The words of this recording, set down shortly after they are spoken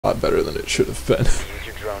lot better than it should have been. Use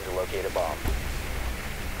your drone to locate a bomb.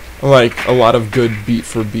 Like a lot of good beat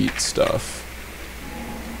for beat stuff,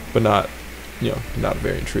 but not, not a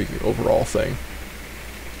very intriguing overall thing.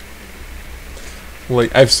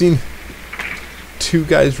 Like I've seen two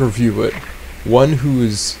guys review it, one who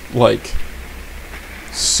is like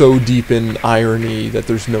so deep in irony that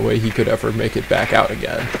there's no way he could ever make it back out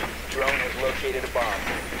again. Drone has located a bomb.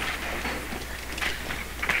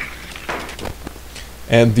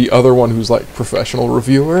 And the other one who's like professional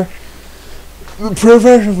reviewer. The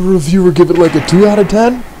professional reviewer give it like a 2 out of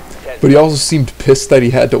 10, but he also seemed pissed that he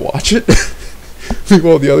had to watch it.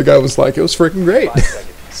 Meanwhile, the other guy was like, it was freaking great.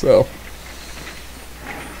 So. I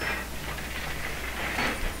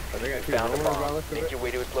think I Found a bomb. Make your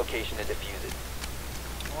way to its location and defuse it.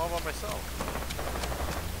 I'm all by myself.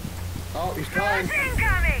 Oh, he's trying.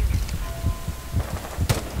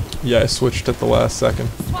 Yeah, I switched at the last second.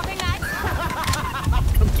 Swapping knives.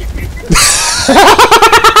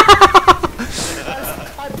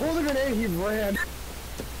 I pulled a grenade, he ran.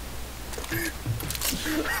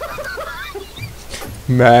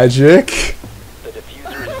 Magic. The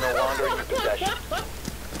diffuser is no longer in your possession.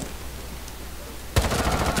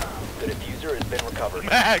 The diffuser has been recovered.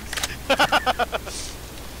 Max!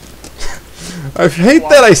 I hate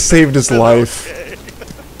that I saved his life. Okay.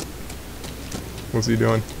 What's he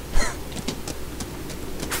doing?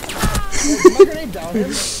 Did my grenade down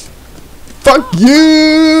him? Fuck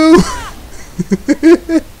you!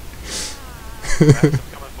 Max, I'm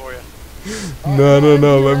coming for you.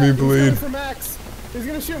 No, let me bleed. He's going for Max. He's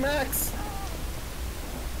gonna shoot Max.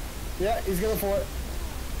 Yeah, he's going for it.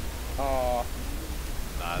 Aw.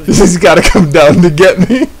 Nah, He's gotta come down to get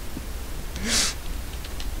me.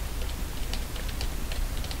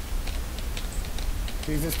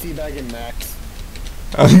 He's just teabagging Max.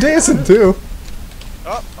 I'm dancing too.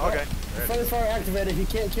 oh, okay. Friendly fire activated, he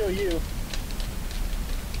can't kill you.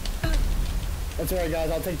 That's alright guys,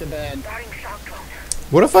 I'll take the ban.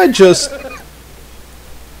 What if I just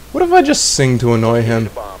sing to annoy him? The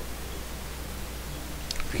bomb.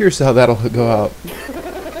 Here's how that'll go out. He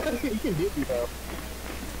can beat you though.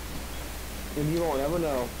 And you won't ever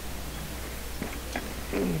know.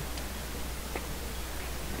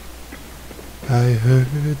 I heard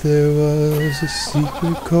there was a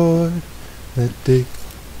secret chord that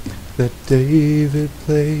David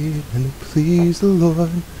played and it pleased the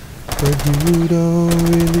Lord. But you don't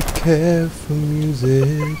really care for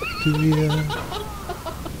music, do ya?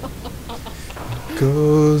 It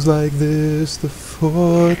goes like this: the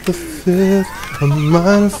fourth, the fifth, a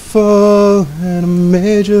minor fall and a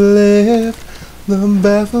major lift. The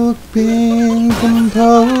baffled being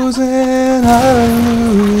composing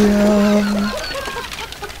hallelujah,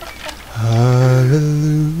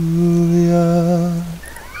 hallelujah,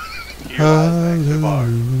 hallelujah,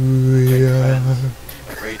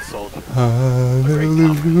 Great soldier.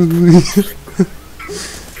 hallelujah,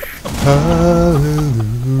 hallelujah.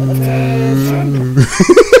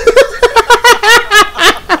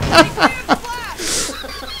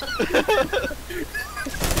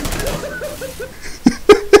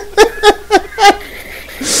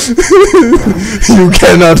 You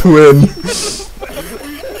cannot win.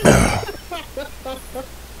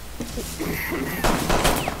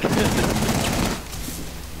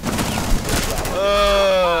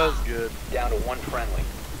 Oh, that's good. Down to one friendly.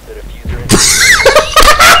 The diffuser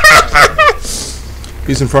is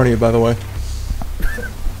He's in front of you, by the way.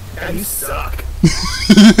 And you suck.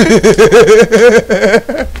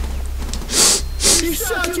 He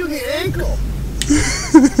shot you in the ankle.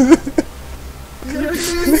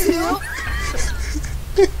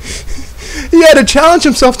 He had to challenge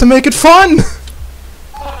himself to make it fun.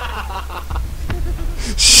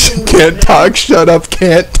 Can't talk, shut up,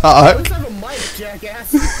 can't talk. Let's have a mic,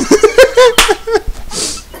 jackass.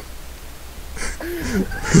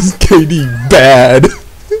 KD bad.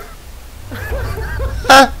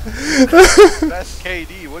 That's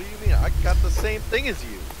KD. What do you mean? I got the same thing as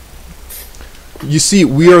you. You see,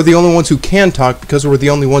 we are the only ones who can talk because we're the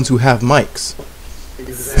only ones who have mics.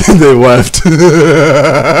 They left.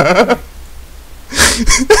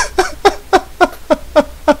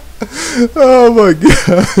 Oh my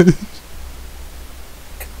god.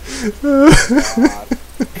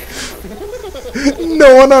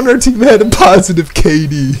 No one on our team had a positive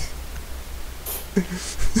KD.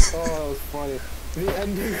 Oh, that was funny. The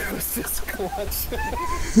ending was just clutch. I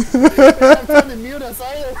have time to mute us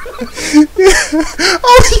either.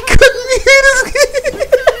 Oh, he couldn't mute his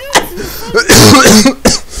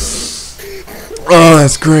Oh,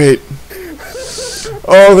 that's great.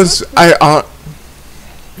 Oh, this